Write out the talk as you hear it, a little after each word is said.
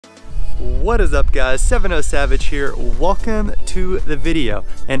What is up guys, 70 Savage here. Welcome to the video.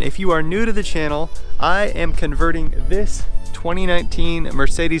 And if you are new to the channel, I am converting this 2019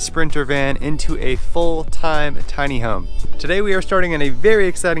 Mercedes Sprinter van into a full-time tiny home. Today we are starting on a very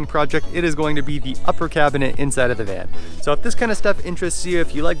exciting project. It is going to be the upper cabinet inside of the van. So if this kind of stuff interests you,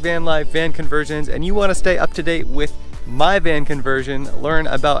 if you like van life, van conversions, and you want to stay up to date with my van conversion, learn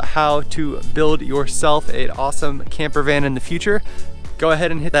about how to build yourself an awesome camper van in the future, go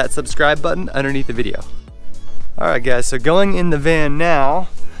ahead and hit that subscribe button underneath the video. Alright guys, so going in the van now,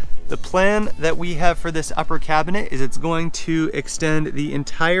 the plan that we have for this upper cabinet is it's going to extend the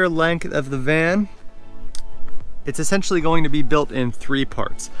entire length of the van. It's essentially going to be built in 3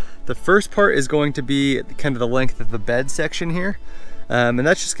 parts. The first part is going to be kind of the length of the bed section here, and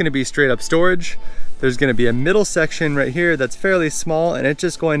that's just going to be straight up storage. There's going to be a middle section right here that's fairly small, and it's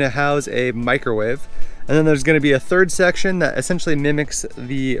just going to house a microwave. And then there's going to be a third section that essentially mimics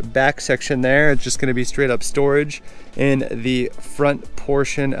the back section there. It's just going to be straight up storage in the front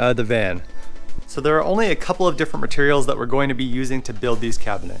portion of the van. So there are only a couple of different materials that we're going to be using to build these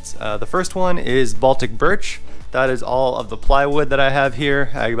cabinets. The first one is Baltic birch. That is all of the plywood that I have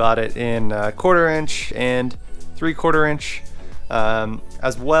here. I got it in 1/4 inch and 3/4 inch,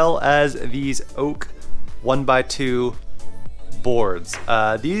 as well as these oak 1x2 boards.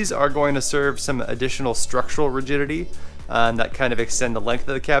 These are going to serve some additional structural rigidity that kind of extend the length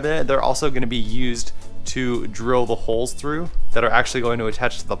of the cabinet. They're also going to be used to drill the holes through that are actually going to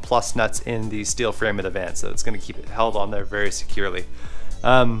attach to the plus nuts in the steel frame of the van, so it's going to keep it held on there very securely.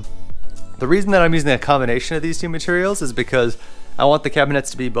 The reason that I'm using a combination of these two materials is because I want the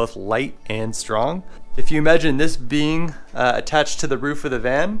cabinets to be both light and strong. If you imagine this being attached to the roof of the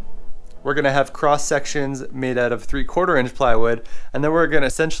van, we're going to have cross sections made out of 3/4 inch plywood, and then we're going to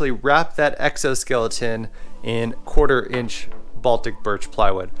essentially wrap that exoskeleton in 1/4 inch Baltic birch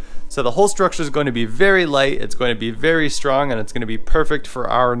plywood. So the whole structure is going to be very light, it's going to be very strong, and it's going to be perfect for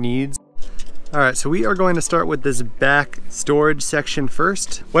our needs. Alright, so we are going to start with this back storage section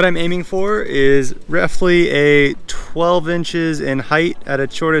first. What I'm aiming for is roughly a 12 inches in height at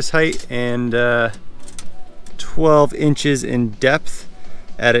its shortest height, and 12 inches in depth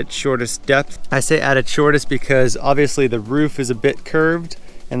at its shortest depth. I say at its shortest because obviously the roof is a bit curved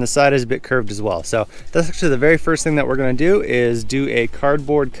and the side is a bit curved as well. So that's actually the very first thing that we're going to do, is do a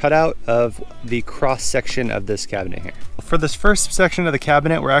cardboard cutout of the cross section of this cabinet here. For this first section of the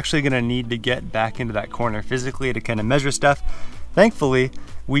cabinet, we're actually going to need to get back into that corner physically to kind of measure stuff. Thankfully,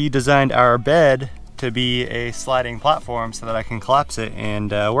 we designed our bed to be a sliding platform so that I can collapse it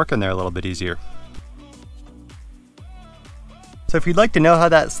and work in there a little bit easier. So if you'd like to know how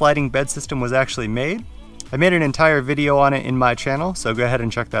that sliding bed system was actually made, I made an entire video on it in my channel, so go ahead and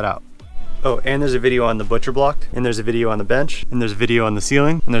check that out. Oh, and there's a video on the butcher block, and there's a video on the bench, and there's a video on the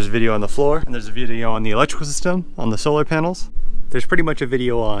ceiling, and there's a video on the floor, and there's a video on the electrical system, on the solar panels. There's pretty much a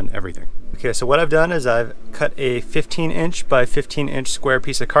video on everything. Okay, so what I've done is I've cut a 15 inch by 15 inch square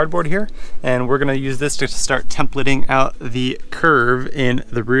piece of cardboard here, and we're gonna use this to start templating out the curve in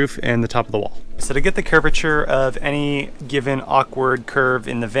the roof and the top of the wall. So to get the curvature of any given awkward curve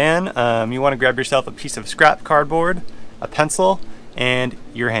in the van, you wanna grab yourself a piece of scrap cardboard, a pencil, and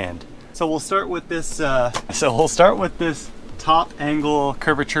your hand. So we'll start with this, top angle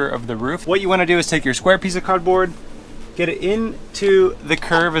curvature of the roof. What you wanna do is take your square piece of cardboard, get it into the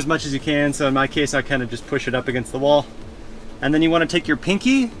curve as much as you can. So in my case, I kind of just push it up against the wall. And then you want to take your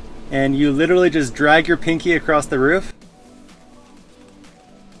pinky and you literally just drag your pinky across the roof.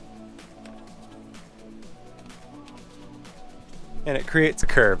 And it creates a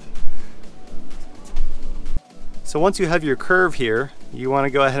curve. So once you have your curve here, you want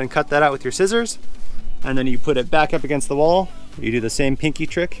to go ahead and cut that out with your scissors. And then you put it back up against the wall. You do the same pinky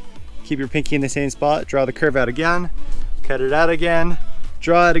trick. Keep your pinky in the same spot, draw the curve out again, cut it out again,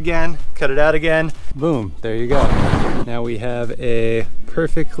 draw it again, cut it out again. Boom, there you go. Now we have a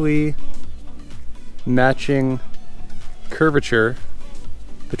perfectly matching curvature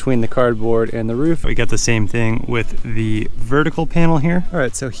between the cardboard and the roof. We got the same thing with the vertical panel here. All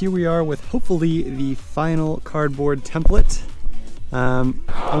right, so here we are with hopefully the final cardboard template. I'm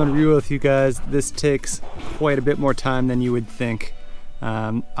gonna review with you guys. This takes quite a bit more time than you would think.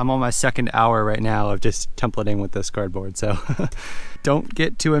 I'm on my 2nd hour right now of just templating with this cardboard, so don't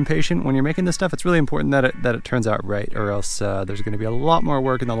get too impatient when you're making this stuff. It's really important that it turns out right, or else there's going to be a lot more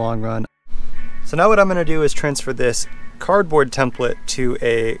work in the long run. So now what I'm going to do is transfer this cardboard template to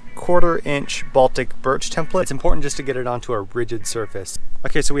a 1/4 inch Baltic birch template. It's important just to get it onto a rigid surface.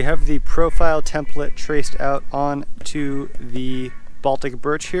 Okay, so we have the profile template traced out onto the Baltic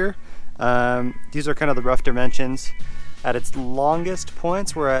birch here. These are kind of the rough dimensions. At its longest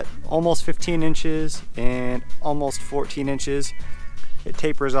points, we're at almost 15 inches and almost 14 inches. It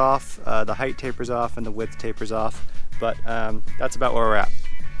tapers off, the height tapers off and the width tapers off, but that's about where we're at.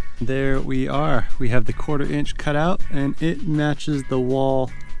 There we are. We have the 1/4 inch cut out and it matches the wall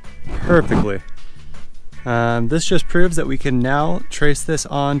perfectly. This just proves that we can now trace this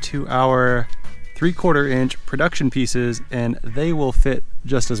onto our 3/4 inch production pieces and they will fit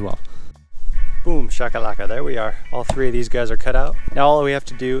just as well. Boom, shakalaka, there we are. All 3 of these guys are cut out. Now all we have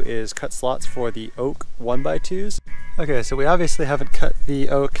to do is cut slots for the oak 1x2s. Okay, so we obviously haven't cut the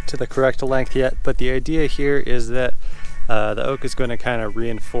oak to the correct length yet, but the idea here is that the oak is going to kind of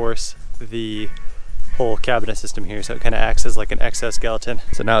reinforce the whole cabinet system here, so it kind of acts as like an exoskeleton.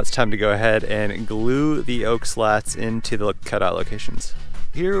 So now it's time to go ahead and glue the oak slats into the cutout locations.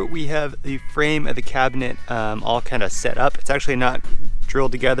 Here we have the frame of the cabinet all kind of set up. It's actually not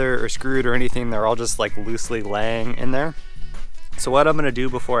drilled together or screwed or anything. They're all just like loosely laying in there. So what I'm gonna do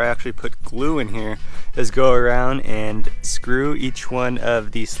before I actually put glue in here is go around and screw each one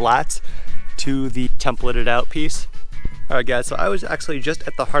of the slats to the templated out piece. All right guys, so I was actually just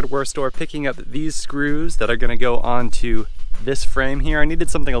at the hardware store picking up these screws that are gonna go onto this frame here. I needed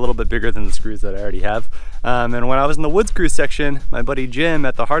something a little bit bigger than the screws that I already have. And when I was in the wood screw section, my buddy Jim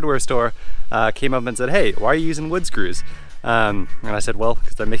at the hardware store came up and said, "Hey, why are you using wood screws?" And I said, "Well,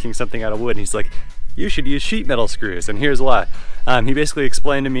 because I'm making something out of wood." And he's like, "You should use sheet metal screws, and here's why." He basically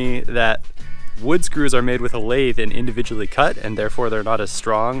explained to me that wood screws are made with a lathe and individually cut, and therefore they're not as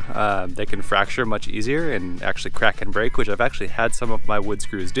strong. They can fracture much easier and actually crack and break, which I've actually had some of my wood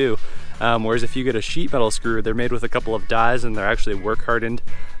screws do. Whereas if you get a sheet metal screw, they're made with a couple of dies and they're actually work hardened,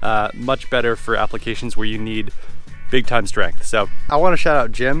 much better for applications where you need big time strength. So I want to shout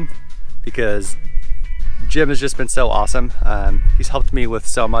out Jim, because Jim has just been so awesome. He's helped me with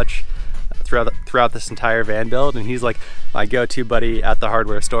so much throughout this entire van build, and he's like my go-to buddy at the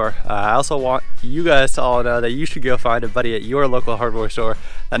hardware store. I also want you guys to all know that you should go find a buddy at your local hardware store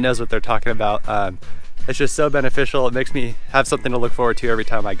that knows what they're talking about. It's just so beneficial. It makes me have something to look forward to every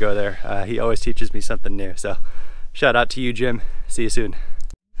time I go there. He always teaches me something new. So shout out to you, Jim. See you soon.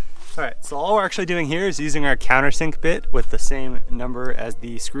 All right, so all we're actually doing here is using our countersink bit with the same number as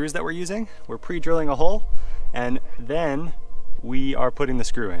the screws that we're using. We're pre-drilling a hole, and then we are putting the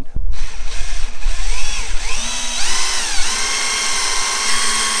screw in.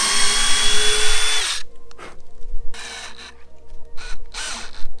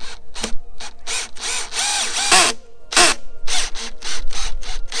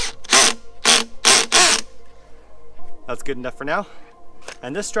 That's good enough for now.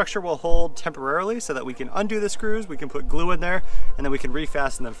 And this structure will hold temporarily so that we can undo the screws, we can put glue in there, and then we can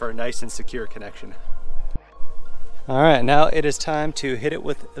refasten them for a nice and secure connection. All right, now it is time to hit it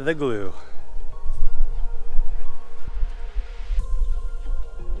with the glue.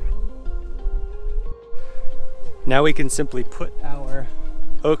 Now we can simply put our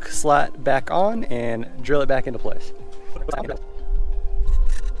oak slat back on and drill it back into place.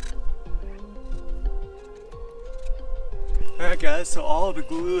 Alright guys, so all of the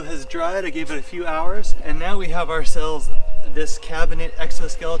glue has dried. I gave it a few hours, and now we have ourselves this cabinet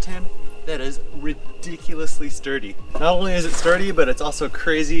exoskeleton that is ridiculously sturdy. Not only is it sturdy, but it's also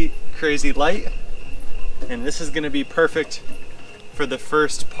crazy light, and this is going to be perfect for the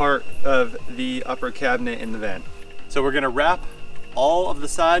first part of the upper cabinet in the van. So we're going to wrap all of the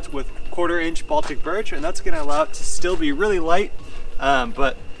sides with 1/4 inch Baltic birch, and that's going to allow it to still be really light,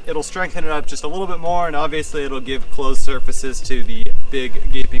 but it'll strengthen it up just a little bit more, and obviously it'll give closed surfaces to the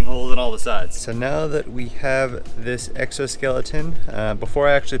big gaping holes in all the sides. So now that we have this exoskeleton, before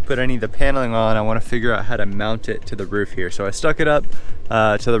I actually put any of the paneling on, I want to figure out how to mount it to the roof here. So I stuck it up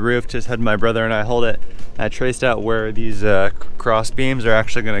to the roof, just had my brother and I hold it. I traced out where these cross beams are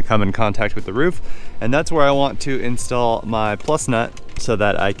actually going to come in contact with the roof, and that's where I want to install my plus nut so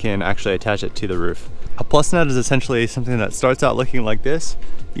that I can actually attach it to the roof. A plus nut is essentially something that starts out looking like this.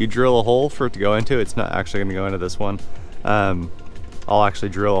 You drill a hole for it to go into. It's not actually going to go into this one. I'll actually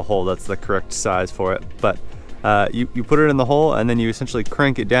drill a hole that's the correct size for it, but you put it in the hole, and then you essentially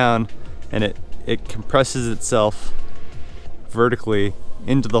crank it down, and it compresses itself vertically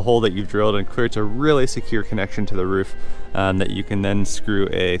into the hole that you've drilled and creates a really secure connection to the roof that you can then screw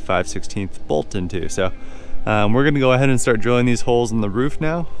a 5/16 bolt into. So we're going to go ahead and start drilling these holes in the roof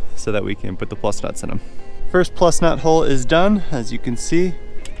now so that we can put the plus nuts in them. First plus nut hole is done. As you can see,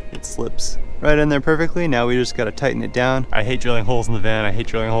 it slips right in there perfectly. Now we just got to tighten it down. I hate drilling holes in the van. I hate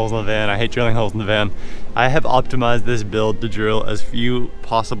drilling holes in the van. I hate drilling holes in the van. I have optimized this build to drill as few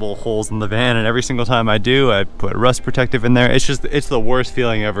possible holes in the van, and every single time I do, I put rust protective in there. It's the worst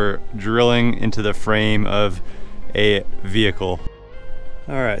feeling ever, drilling into the frame of a vehicle.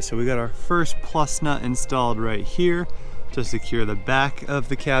 All right, so we got our first plus nut installed right here to secure the back of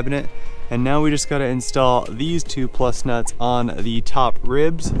the cabinet. And now we just gotta install these 2 plus nuts on the top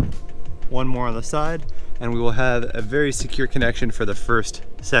ribs, 1 more on the side, and we will have a very secure connection for the first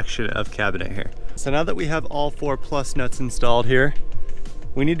section of cabinet here. So now that we have all 4 plus nuts installed here,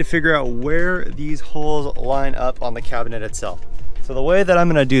 we need to figure out where these holes line up on the cabinet itself. So the way that I'm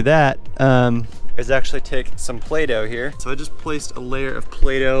gonna do that is actually take some Play-Doh here. So I just placed a layer of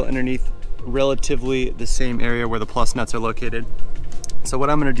Play-Doh underneath relatively the same area where the plus nuts are located. So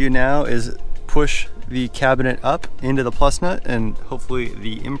what I'm gonna do now is push the cabinet up into the plus nut, and hopefully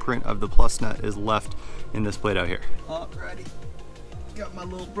the imprint of the plus nut is left in this Play-Doh here. Alrighty, got my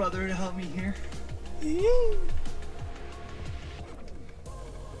little brother to help me here.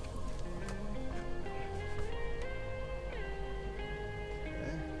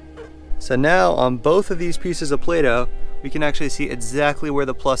 So now on both of these pieces of Play-Doh, we can actually see exactly where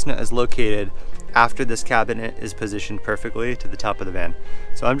the plus nut is located after this cabinet is positioned perfectly to the top of the van.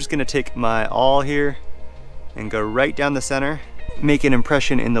 So I'm just gonna take my awl here and go right down the center, make an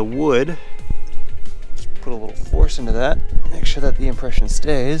impression in the wood. Just put a little force into that, make sure that the impression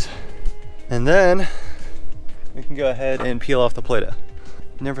stays. And then we can go ahead and peel off the Play-Doh.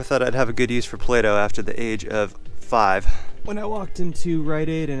 Never thought I'd have a good use for Play-Doh after the age of 5. When I walked into Rite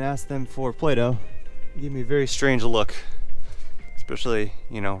Aid and asked them for Play-Doh, it gave me a very strange look, especially,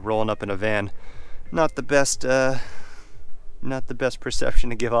 you know, rolling up in a van. Not the best perception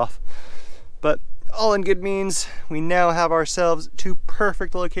to give off, but all in good means. We now have ourselves 2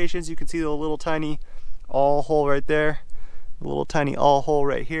 perfect locations. You can see the little tiny awl hole right there, the little tiny awl hole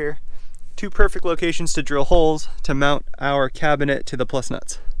right here. 2 perfect locations to drill holes to mount our cabinet to the plus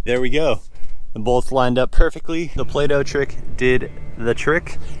nuts. There we go. They're both lined up perfectly. The Play-Doh trick did the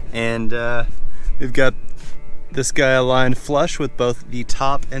trick, and we've got this guy aligned flush with both the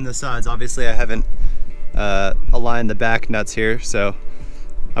top and the sides. Obviously I haven't aligned the back nuts here, so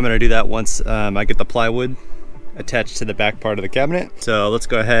I'm gonna do that once I get the plywood attached to the back part of the cabinet. So let's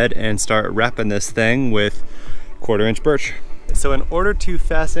go ahead and start wrapping this thing with 1/4" birch. So in order to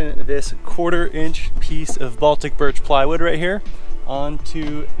fasten this 1/4" piece of Baltic birch plywood right here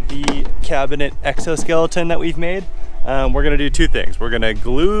onto the cabinet exoskeleton that we've made, we're gonna do 2 things. We're gonna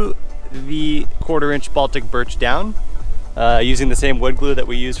glue the 1/4" Baltic birch down using the same wood glue that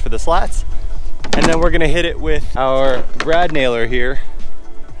we used for the slats, and then we're gonna hit it with our brad nailer here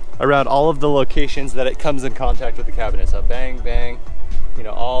around all of the locations that it comes in contact with the cabinet. So bang, bang, you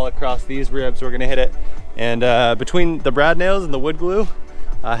know, all across these ribs we're gonna hit it. And between the brad nails and the wood glue,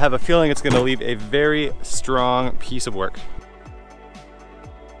 I have a feeling it's gonna leave a very strong piece of work.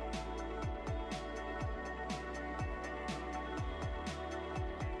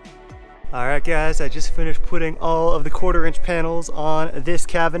 All right guys, I just finished putting all of the 1/4" panels on this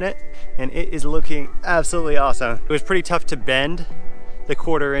cabinet, and it is looking absolutely awesome. It was pretty tough to bend the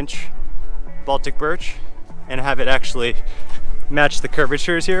 1/4" Baltic birch and have it actually match the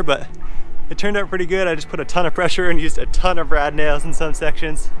curvatures here, but it turned out pretty good. I just put a ton of pressure and used a ton of brad nails in some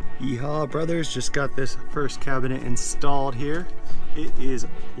sections. Yeehaw brothers, just got this first cabinet installed here. It is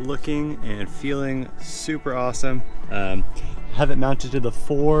looking and feeling super awesome. Have it mounted to the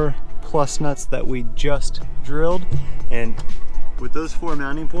 4 plus nuts that we just drilled, and with those 4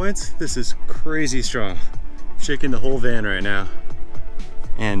 mounting points, this is crazy strong. I'm shaking the whole van right now,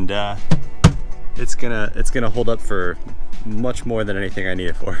 and it's gonna hold up for much more than anything I need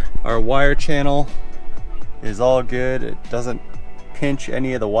it for. Our wire channel is all good. It doesn't pinch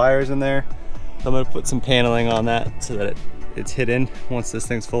any of the wires in there. So I'm gonna put some paneling on that so that it's hidden once this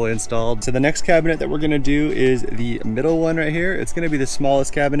thing's fully installed. So the next cabinet that we're gonna do is the middle one right here. It's gonna be the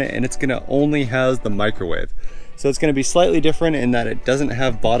smallest cabinet, and it's gonna only house the microwave. So it's gonna be slightly different in that it doesn't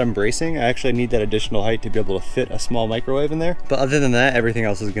have bottom bracing. I actually need that additional height to be able to fit a small microwave in there. But other than that, everything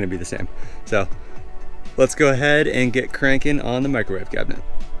else is gonna be the same. So let's go ahead and get cranking on the microwave cabinet.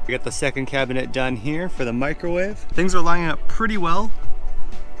 We got the second cabinet done here for the microwave. Things are lining up pretty well.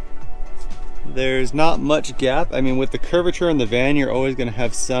 There's not much gap. I mean, with the curvature in the van, you're always gonna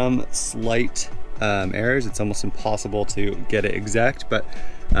have some slight errors. It's almost impossible to get it exact, but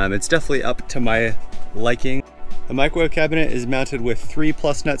it's definitely up to my liking. The microwave cabinet is mounted with 3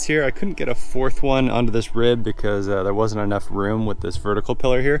 plus nuts here. I couldn't get a 4th one onto this rib because there wasn't enough room with this vertical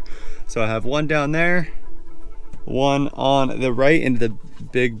pillar here. So I have 1 down there, 1 on the right into the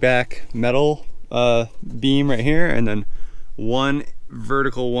big back metal beam right here, and then 1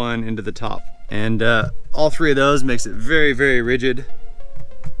 vertical one into the top. And all 3 of those makes it very, very rigid.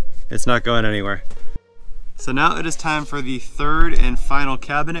 It's not going anywhere. So now it is time for the 3rd and final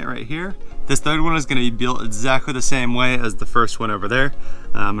cabinet right here. This third one is going to be built exactly the same way as the first one over there.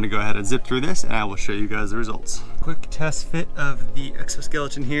 I'm going to go ahead and zip through this and I will show you guys the results. Quick test fit of the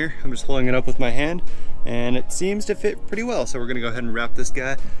exoskeleton here. I'm just holding it up with my hand and it seems to fit pretty well. So we're going to go ahead and wrap this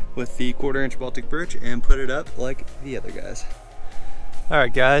guy with the 1/4 inch Baltic birch and put it up like the other guys. All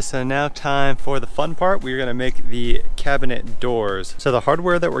right guys, so now time for the fun part. We're gonna make the cabinet doors. So the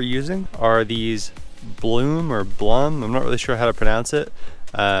hardware that we're using are these Blum, I'm not really sure how to pronounce it.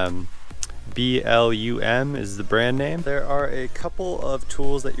 BLUM is the brand name. There are a couple of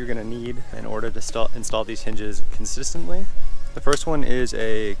tools that you're gonna need in order to install these hinges consistently. The first one is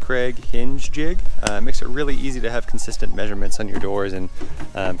a Craig hinge jig. It makes it really easy to have consistent measurements on your doors and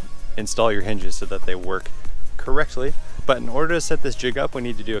install your hinges so that they work correctly. But in order to set this jig up, we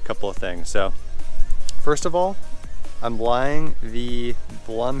need to do a couple of things. So first of all, I'm lying the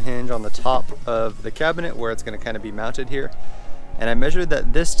Blum hinge on the top of the cabinet where it's going to kind of be mounted here. And I measured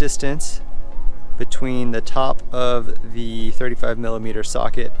that this distance between the top of the 35mm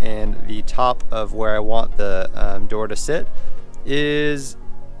socket and the top of where I want the door to sit is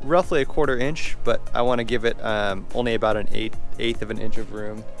roughly a 1/4 inch, but I want to give it only about an eighth of an inch of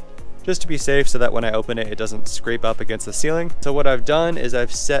room, just to be safe so that when I open it, it doesn't scrape up against the ceiling. So what I've done is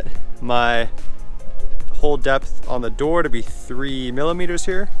I've set my hole depth on the door to be 3mm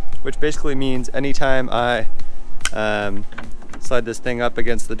here, which basically means anytime I slide this thing up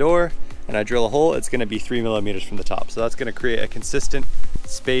against the door and I drill a hole, it's gonna be 3mm from the top. So that's gonna create a consistent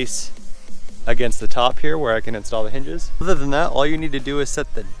space against the top here where I can install the hinges. Other than that, all you need to do is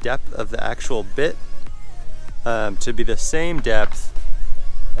set the depth of the actual bit to be the same depth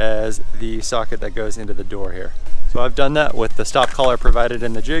as the socket that goes into the door here. So I've done that with the stop collar provided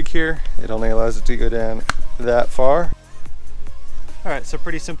in the jig here. It only allows it to go down that far. All right, so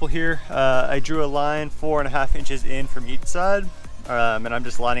pretty simple here. I drew a line 4.5 inches in from each side, and I'm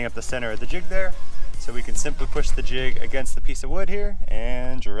just lining up the center of the jig there. So we can simply push the jig against the piece of wood here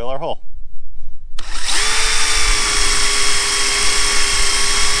and drill our hole.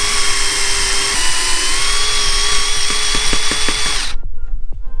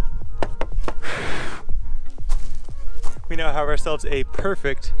 We now have ourselves a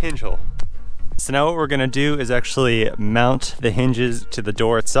perfect hinge hole. So now what we're gonna do is actually mount the hinges to the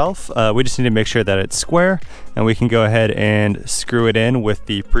door itself. We just need to make sure that it's square and we can go ahead and screw it in with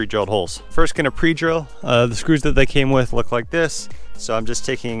the pre-drilled holes. First gonna pre-drill. The screws that they came with look like this. So I'm just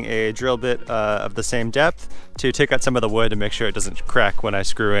taking a drill bit of the same depth to take out some of the wood to make sure it doesn't crack when I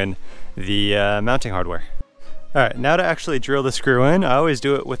screw in the mounting hardware. All right, now to actually drill the screw in, I always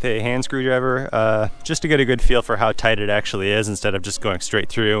do it with a hand screwdriver just to get a good feel for how tight it actually is instead of just going straight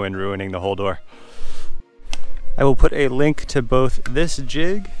through and ruining the whole door. I will put a link to both this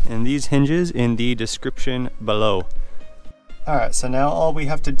jig and these hinges in the description below. All right, so now all we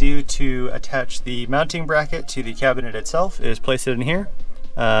have to do to attach the mounting bracket to the cabinet itself is place it in here,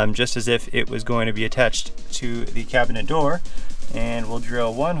 just as if it was going to be attached to the cabinet door. And we'll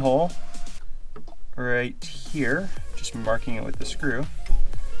drill one hole right here, just marking it with the screw,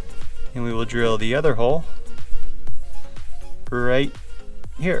 and we will drill the other hole right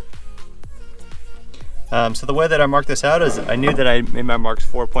here. So the way that I marked this out is I knew that I made my marks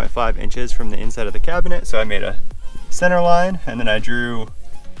 4.5 inches from the inside of the cabinet, so I made a center line and then I drew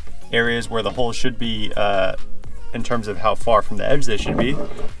areas where the holes should be in terms of how far from the edge they should be.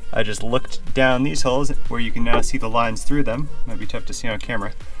 I just looked down these holes where you can now see the lines through them. Might be tough to see on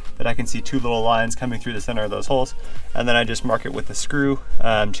camera, but I can see two little lines coming through the center of those holes, and then I just mark it with the screw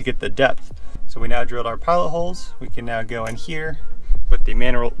to get the depth. So we now drilled our pilot holes. We can now go in here with the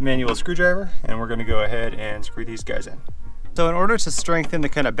manual screwdriver, and we're gonna go ahead and screw these guys in. So in order to strengthen the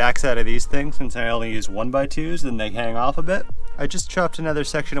kind of backside of these things, since I only use 1x2s and they hang off a bit, I just chopped another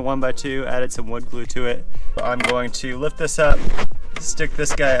section of 1x2, added some wood glue to it. I'm going to lift this up, stick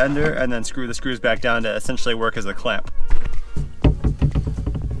this guy under, and then screw the screws back down to essentially work as a clamp.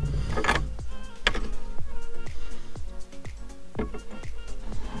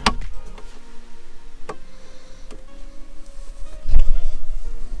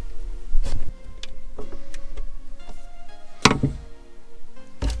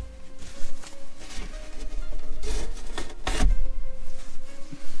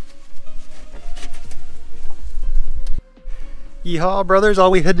 Yeehaw, brothers,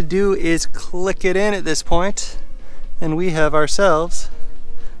 all we had to do is click it in at this point, and we have ourselves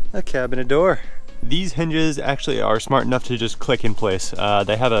a cabinet door. These hinges actually are smart enough to just click in place.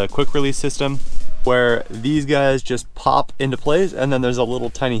 They have a quick release system where these guys just pop into place, and then there's a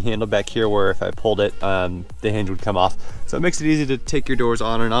little tiny handle back here where if I pulled it, the hinge would come off. So it makes it easy to take your doors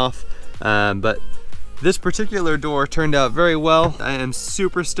on and off, but This particular door turned out very well. I am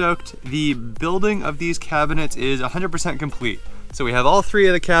super stoked. The building of these cabinets is 100% complete. So we have all three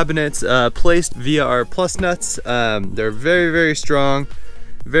of the cabinets placed via our plus nuts. They're very, very strong,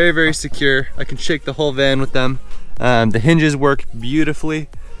 very, very secure. I can shake the whole van with them. The hinges work beautifully,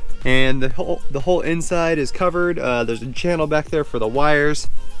 and the whole inside is covered. There's a channel back there for the wires.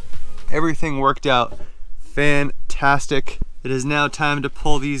 Everything worked out fantastic. It is now time to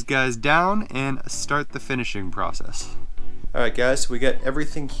pull these guys down and start the finishing process. All right guys, so we got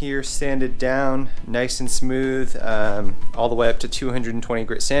everything here sanded down nice and smooth, all the way up to 220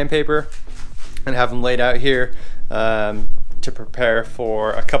 grit sandpaper, and have them laid out here to prepare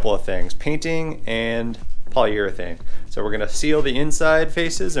for a couple of things, painting and polyurethane. So we're gonna seal the inside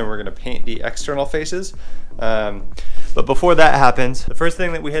faces and we're gonna paint the external faces. But before that happens, the first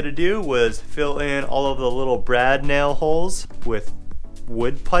thing that we had to do was fill in all of the little brad nail holes with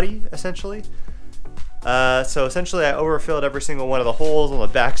wood putty, essentially. So essentially I overfilled every single one of the holes on the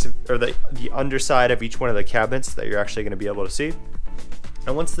backs or the underside of each one of the cabinets that you're actually gonna be able to see.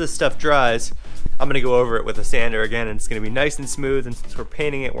 And once this stuff dries, I'm gonna go over it with a sander again, and it's gonna be nice and smooth, and since we're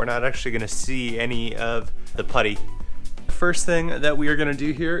painting it, we're not actually gonna see any of the putty. The first thing that we are gonna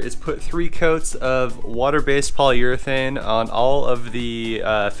do here is put 3 coats of water-based polyurethane on all of the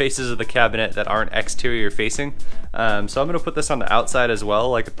faces of the cabinet that aren't exterior facing. So I'm gonna put this on the outside as well,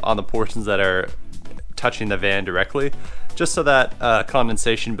 like on the portions that are touching the van directly, just so that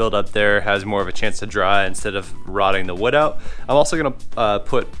condensation buildup there has more of a chance to dry instead of rotting the wood out. I'm also gonna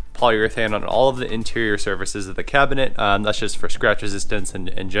put polyurethane on all of the interior surfaces of the cabinet. That's just for scratch resistance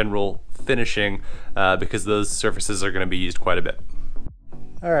and general finishing, because those surfaces are gonna be used quite a bit.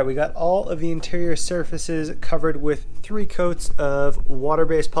 All right, we got all of the interior surfaces covered with 3 coats of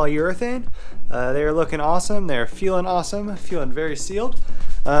water-based polyurethane. They are looking awesome, they're feeling awesome, feeling very sealed.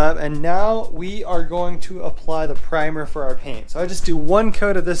 And now we are going to apply the primer for our paint. So I just do 1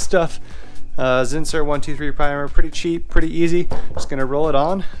 coat of this stuff. Zinsser 123 primer, pretty cheap, pretty easy. Just gonna roll it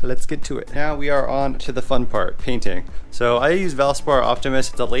on. Let's get to it. Now we are on to the fun part, painting. So I use Valspar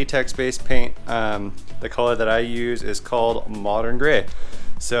Optimus. It's a latex-based paint. The color that I use is called Modern Gray.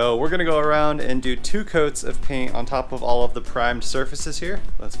 So we're gonna go around and do 2 coats of paint on top of all of the primed surfaces here.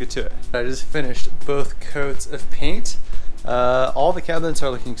 Let's get to it. I just finished both coats of paint. All the cabinets are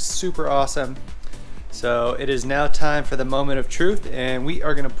looking super awesome. So it is now time for the moment of truth, and we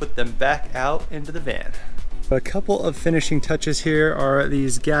are gonna put them back out into the van. A couple of finishing touches here are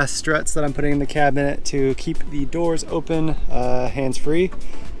these gas struts that I'm putting in the cabinet to keep the doors open, hands-free.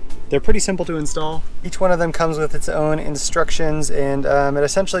 They're pretty simple to install. Each one of them comes with its own instructions, and it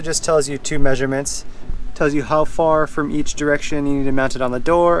essentially just tells you 2 measurements. It tells you how far from each direction you need to mount it on the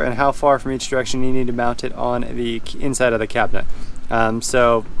door and how far from each direction you need to mount it on the inside of the cabinet.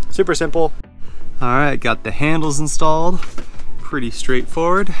 So super simple. All right, got the handles installed. Pretty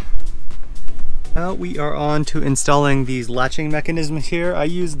straightforward. Now we are on to installing these latching mechanisms here. I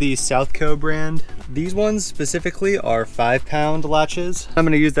use the Southco brand. These ones specifically are 5-pound latches. I'm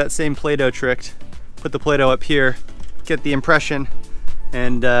gonna use that same Play-Doh trick. Put the Play-Doh up here, get the impression,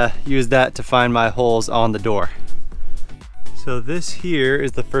 and use that to find my holes on the door. So this here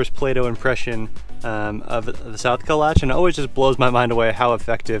is the first Play-Doh impression of the Southco latch, and it always just blows my mind away how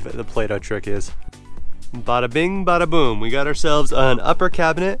effective the Play-Doh trick is. Bada bing, bada boom. We got ourselves an upper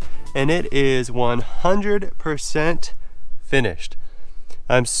cabinet, and it is 100% finished.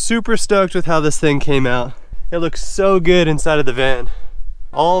 I'm super stoked with how this thing came out. It looks so good inside of the van.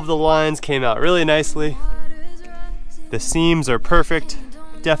 All of the lines came out really nicely. The seams are perfect,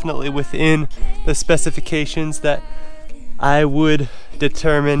 definitely within the specifications that I would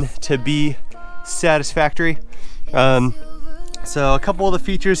determine to be satisfactory. So a couple of the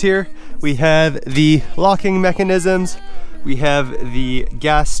features here, we have the locking mechanisms, we have the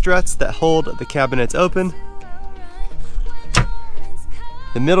gas struts that hold the cabinets open.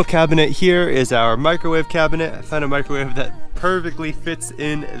 The middle cabinet here is our microwave cabinet. I found a microwave that perfectly fits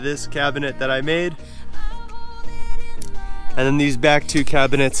in this cabinet that I made. And then these back 2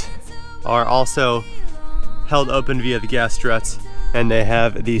 cabinets are also held open via the gas struts, and they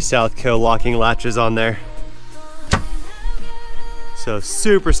have the Southco locking latches on there. So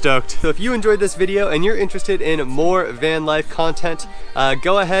super stoked. So if you enjoyed this video and you're interested in more van life content,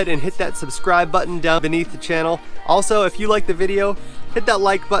 go ahead and hit that subscribe button down beneath the channel. Also, if you like the video, hit that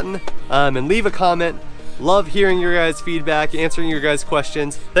like button and leave a comment. Love hearing your guys' feedback, answering your guys'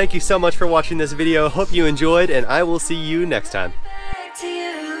 questions. Thank you so much for watching this video. Hope you enjoyed, and I will see you next time.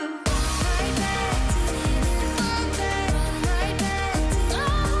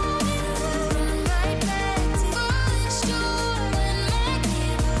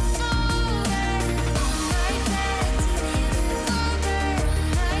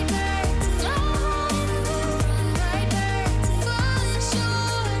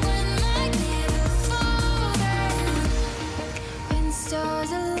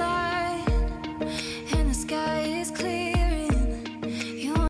 stars align.